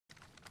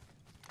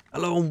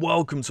Hello and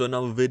welcome to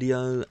another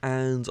video,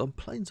 and I'm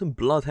playing some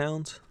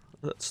Bloodhound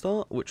at the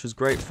start, which was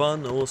great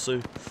fun. I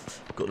also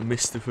got the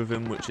Mastiff with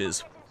him, which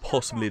is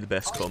possibly the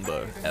best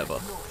combo ever.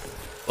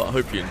 But I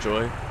hope you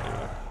enjoy.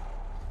 Anyway.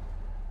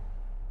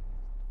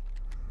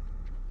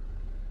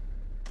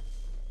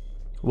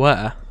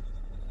 Where?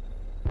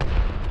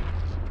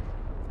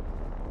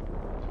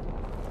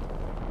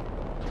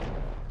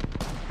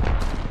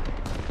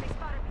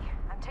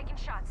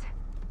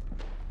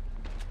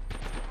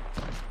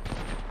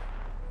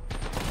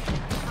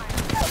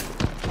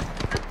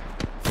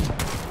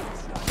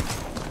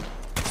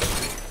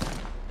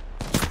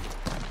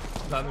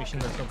 That machine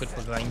gun's not good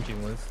for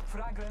ranging with.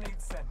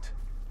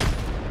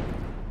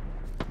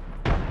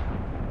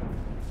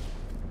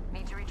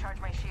 Need to recharge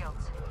my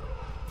shields.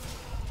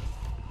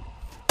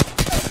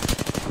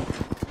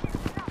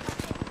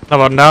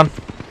 Another one down.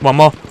 One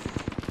more.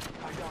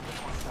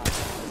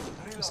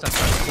 Just stand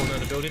around the corner of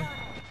the building.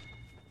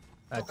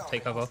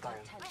 Take cover.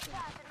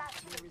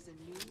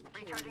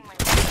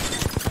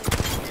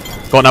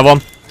 Got another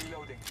one.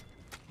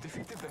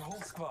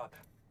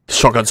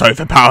 Shotgun's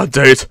overpowered,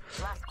 dude.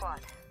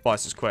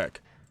 Twice as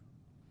quick.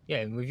 Yeah,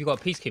 and if you got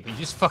a peacekeeper, you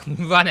just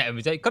fucking run at him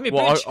and say, "Come here,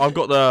 Well, bitch!" I've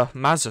got the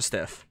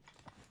Mastiff.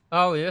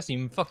 Oh, yeah, that's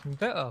even fucking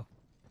better.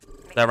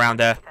 They're around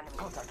there.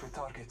 Contact with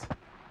target.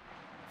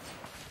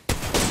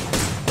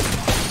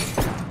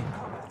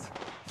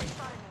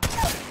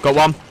 Got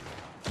one.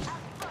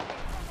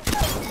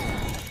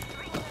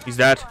 He's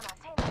dead.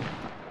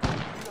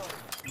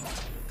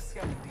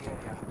 Scanning the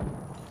area.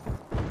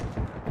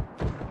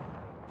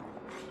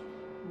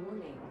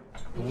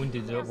 I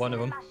wounded one of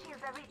them.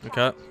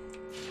 Okay.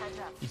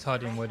 He's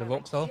hiding where the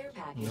rocks are.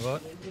 On the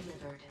right.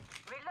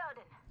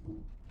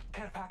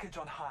 Care package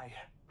on high.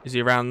 Is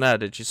he around there,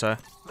 did you say?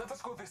 Let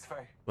us go this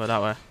way. Well,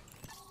 that way.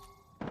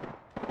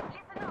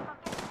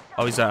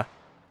 Oh, he's there.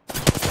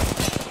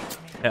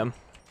 Hit him.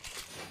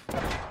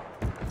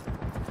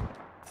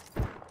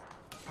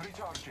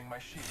 Recharging my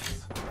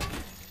shields.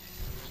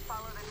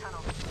 Follow the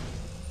tunnel.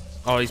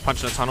 Oh, he's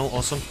punching a tunnel.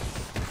 Awesome.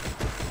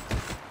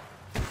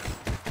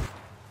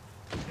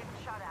 Getting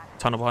shot at.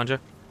 Tunnel behind you.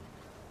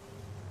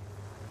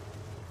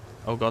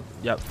 Oh god.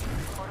 Yep.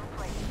 Portal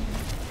plate.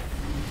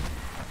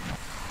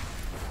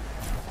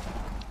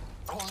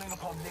 Calling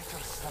upon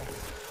nature's sight.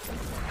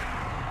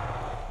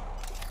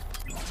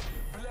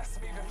 Bless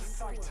me with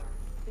sight.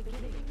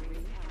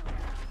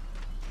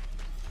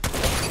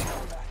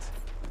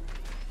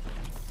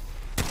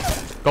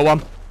 Got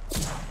one.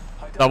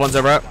 That one's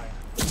over it.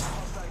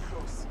 Hostile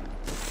close.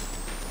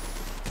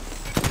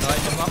 Light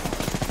him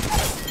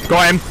up.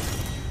 Got him.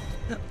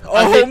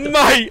 Oh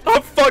mate,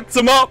 I fucked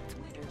him up.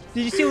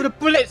 Did you see all the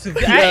bullets of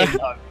Yeah. him?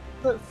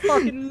 That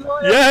fucking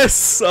liar.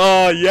 Yes.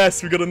 Oh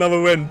yes, we got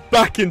another win.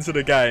 Back into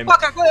the game.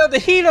 Fuck! I got out the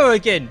healer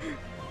again.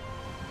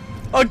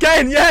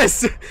 Again,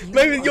 yes.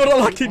 Maybe you're the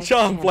lucky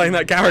charm playing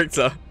that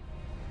character.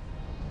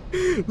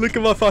 Look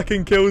at my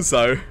fucking kills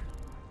though.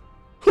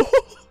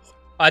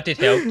 I did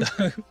help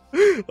though.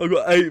 I've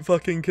got 8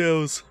 fucking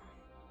kills.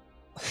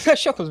 That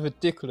shotgun was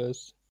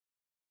ridiculous.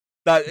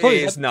 That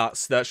Probably is had-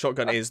 nuts. That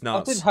shotgun is I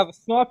nuts. didn't have a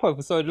sniper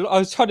rifle, so I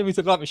was trying to use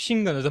a light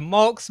machine gun as a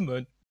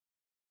marksman.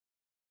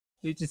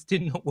 It just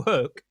did not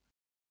work.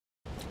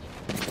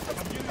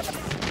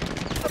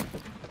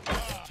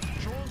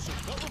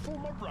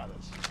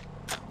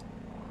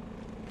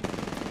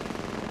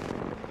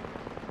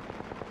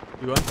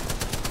 You won?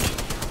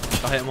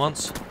 I hit him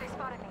once. They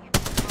spotted me.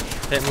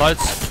 Hit him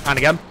loads. And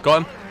again.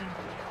 Got him.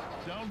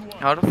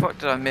 How the fuck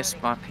did I miss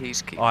my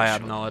peacekeeper? I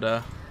have shot? no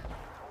idea.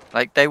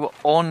 Like they were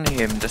on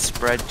him, the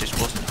spread just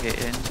wasn't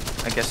hitting.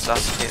 I guess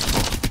that's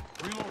it.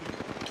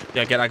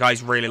 Yeah, get that guy.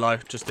 He's really low.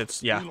 Just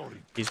it's yeah.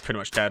 He's pretty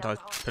much dead. I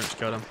pretty much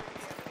killed him.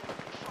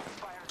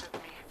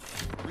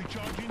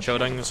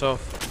 Shielding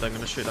yourself. They're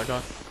gonna shoot that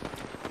guy.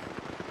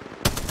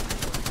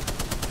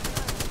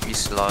 He's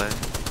slow.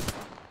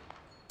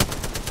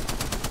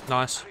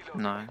 Nice.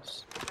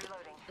 Nice.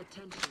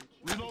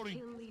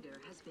 Reloading.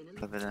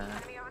 Over there.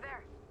 Enemy over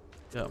there.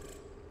 Yeah.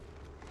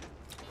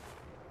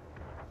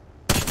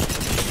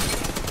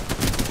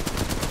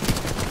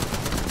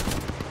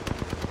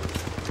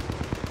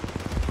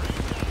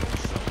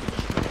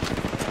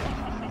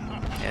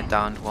 Yeah,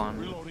 downed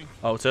one.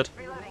 Altered.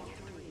 Reloading.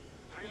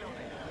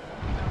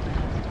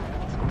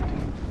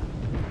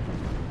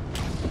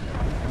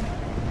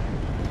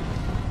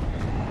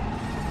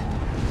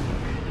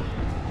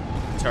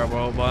 Terrible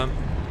hold by him.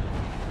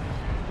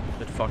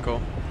 Did fuck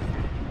all.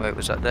 Wait,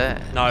 was that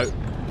there? No.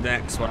 The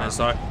next one is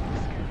though.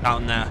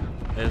 Down there.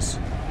 Is.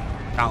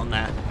 Down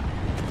there.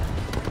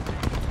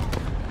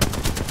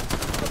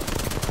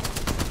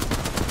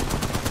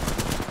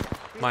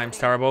 My aim's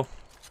terrible.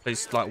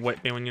 Please like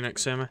whip me when you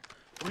next see me.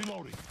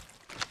 Reloading.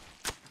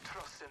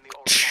 Trust in the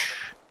old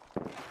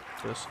father.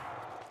 Just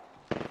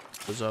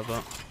deserve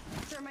that.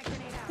 Throw my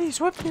grenade out. He's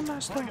whipping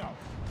master. Frag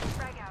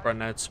out.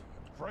 Grenades.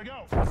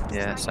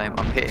 Yeah, same.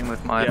 I'm hitting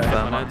with my Yeah,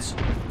 thermite. grenades.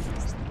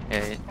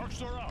 Yeah.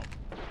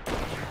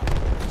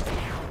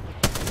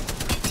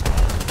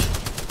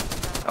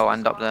 Oh,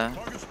 and up there.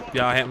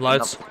 Yeah, I hit him And up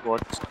loads.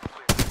 squads.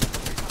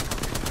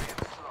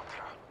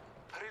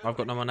 I've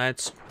got no more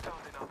nades. Found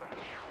another.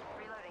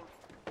 Reloading.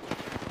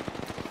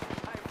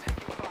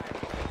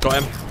 Got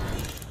him.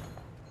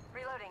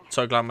 Reloading.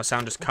 So glad my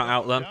sound just cut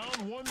out then.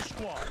 Down one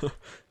squad. Good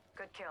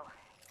kill.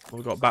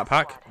 We got a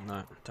backpack?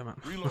 No, damn it.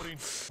 Reloading.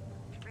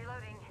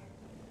 Reloading.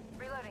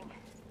 Reloading.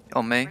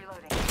 On me.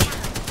 Reloading.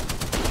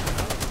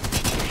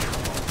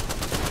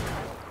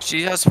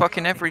 She has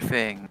fucking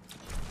everything.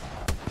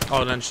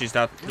 Oh, then she's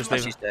dead. Just Oh,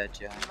 leave she's her. dead,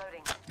 yeah.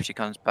 Reloading. If she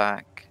comes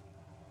back.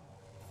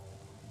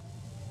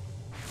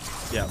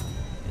 Yeah.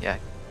 Yeah.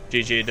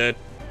 GG, dude.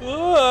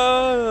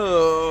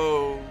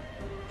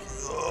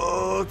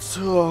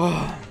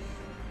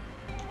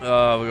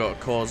 Oh, we got a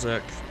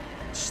Korzik.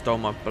 Stole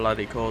my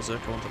bloody Korzik.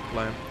 I wanted to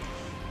play him.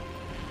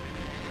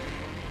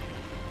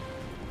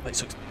 He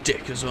sucks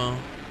dick as well.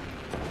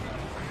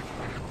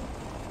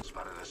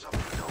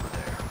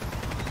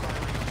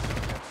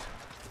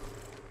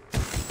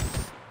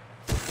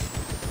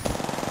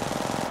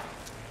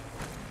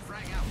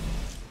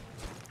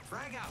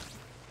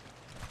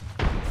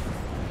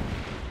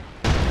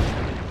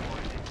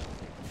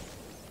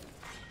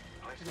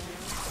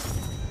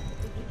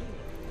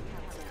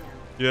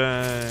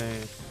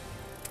 Yay.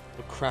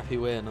 A crappy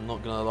win, I'm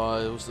not gonna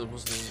lie, it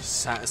wasn't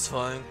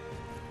satisfying.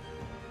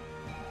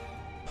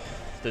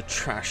 The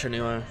trash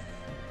anyway.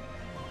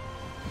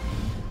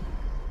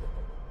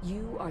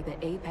 You are the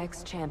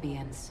Apex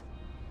champions.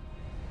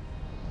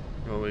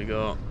 What we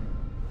got?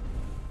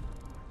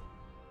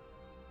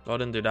 I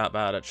didn't do that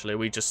bad actually,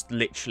 we just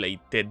literally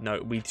did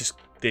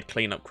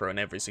cleanup crew on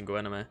every single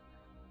enemy.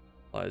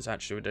 That is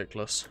actually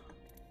ridiculous.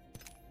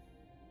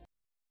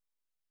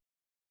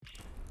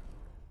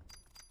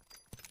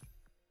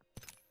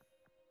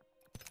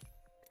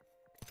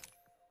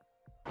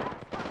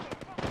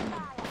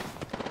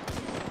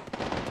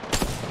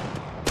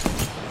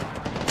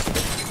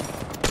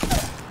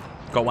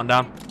 Got one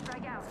down.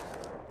 Frag out.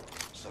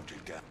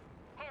 Subject down.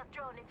 Hail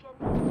drone if you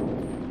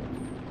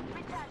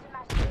return to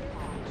Mastiff.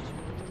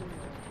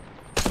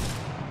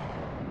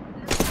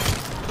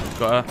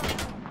 Got her.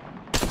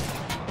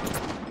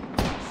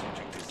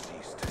 Subject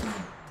deceased.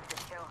 Good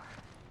kill.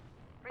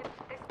 They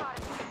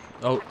spotted me.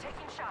 Oh, I'm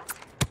taking shots.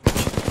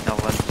 No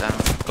one's down.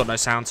 got no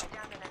sound. Down an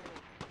enemy.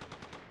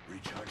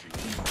 Recharging.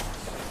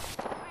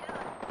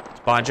 It's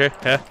behind you,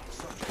 here.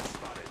 Subject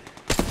spotted.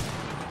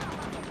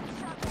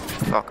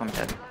 Fuck, I'm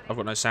dead. I've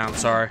got no sound,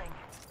 sorry.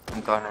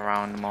 I'm going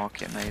around the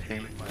market maybe.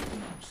 Reloading.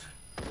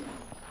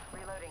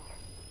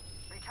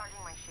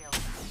 Recharging my shield.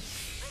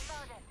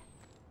 Reloading.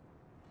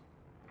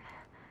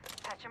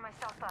 Patching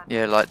myself up.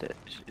 Yeah, like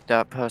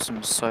that person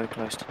was so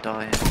close to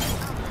dying.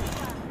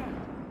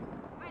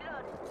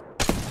 Reload.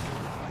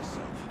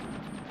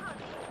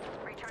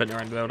 Fit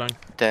around the building.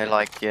 They're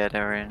like, yeah,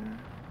 they're in.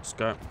 Let's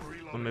go.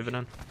 I'm moving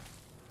in.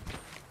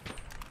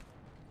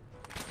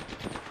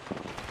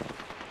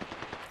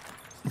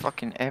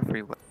 Fucking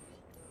everywhere.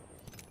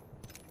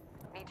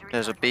 Need to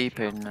There's a recharge my beep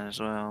shield. in as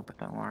well, but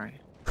don't worry.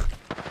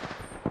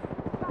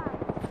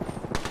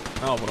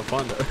 Oh, I want to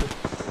find it.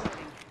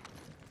 Reloading.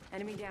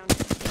 Enemy down.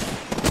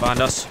 Find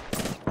us.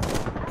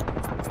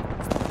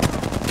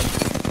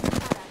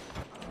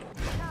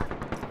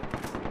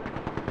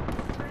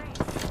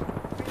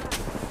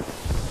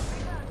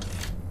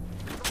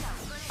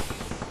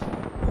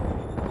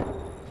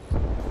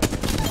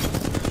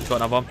 Got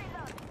another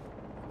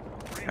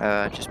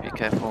one. Just be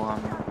careful,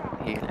 I'm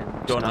healing.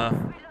 Got stuff.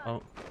 another.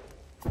 Oh.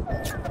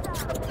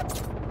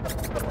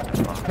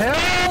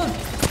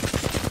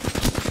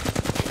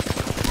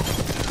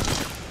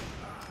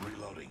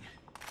 Reloading.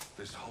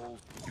 This whole.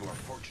 You are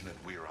fortunate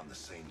we are on the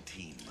same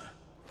team.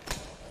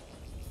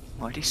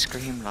 Why'd he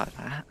scream like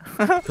that?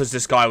 Because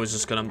this guy was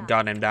just going to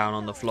gun him down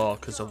on the floor,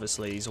 because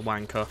obviously he's a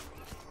wanker.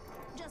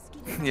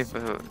 Yeah,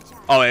 but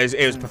Oh, it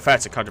was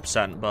pathetic,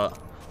 100%, but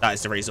that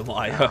is the reason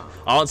why.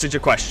 I answered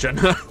your question.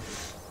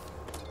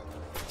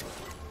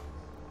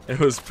 It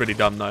was pretty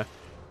dumb, though.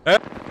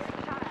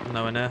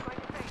 Nowhere near.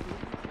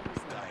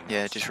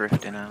 yeah, just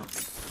rifting out.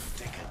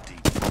 Take a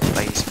deep.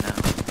 Blazing out.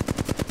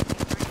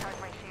 Recharge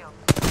my shield.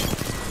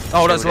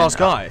 Oh, that's the Shielding last up.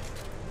 guy.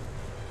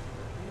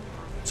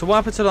 So what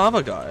happened to the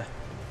other guy?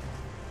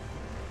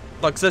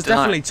 Like, 'cause there's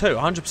Dunno. definitely two.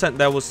 100%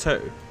 there was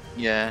two.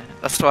 Yeah,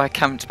 that's why I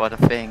camped by the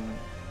thing.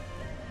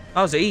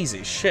 That was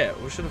easy. Shit,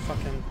 we should have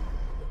fucking...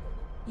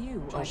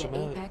 You are Josh, the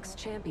mate. Apex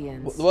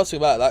champions. The worst thing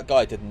about it, that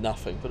guy did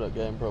nothing for that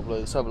game, probably.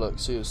 Let's have a look,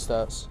 see his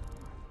stats.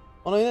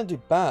 Oh no, he didn't do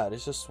bad, it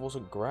just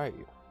wasn't great.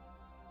 It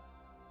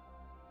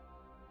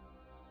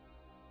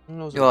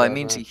wasn't Well, a it bad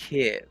means he match.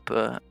 hit,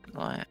 but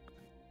like,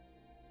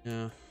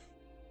 Yeah.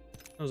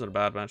 It wasn't a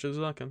bad match, it was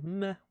like a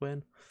meh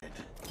win.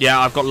 Yeah,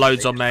 I've got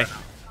loads on me.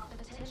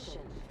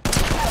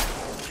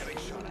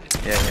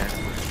 yeah.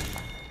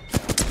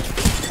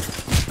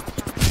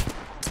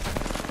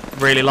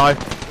 Really low.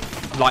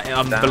 Like,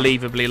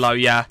 unbelievably low,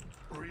 yeah.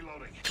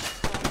 Reloading.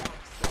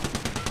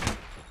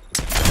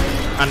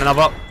 And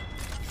another.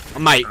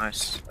 Mate,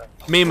 Nice.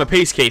 me and my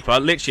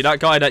peacekeeper, literally, that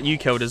guy that you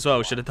killed as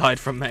well should have died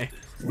from me.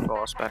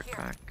 Boss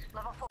backpack.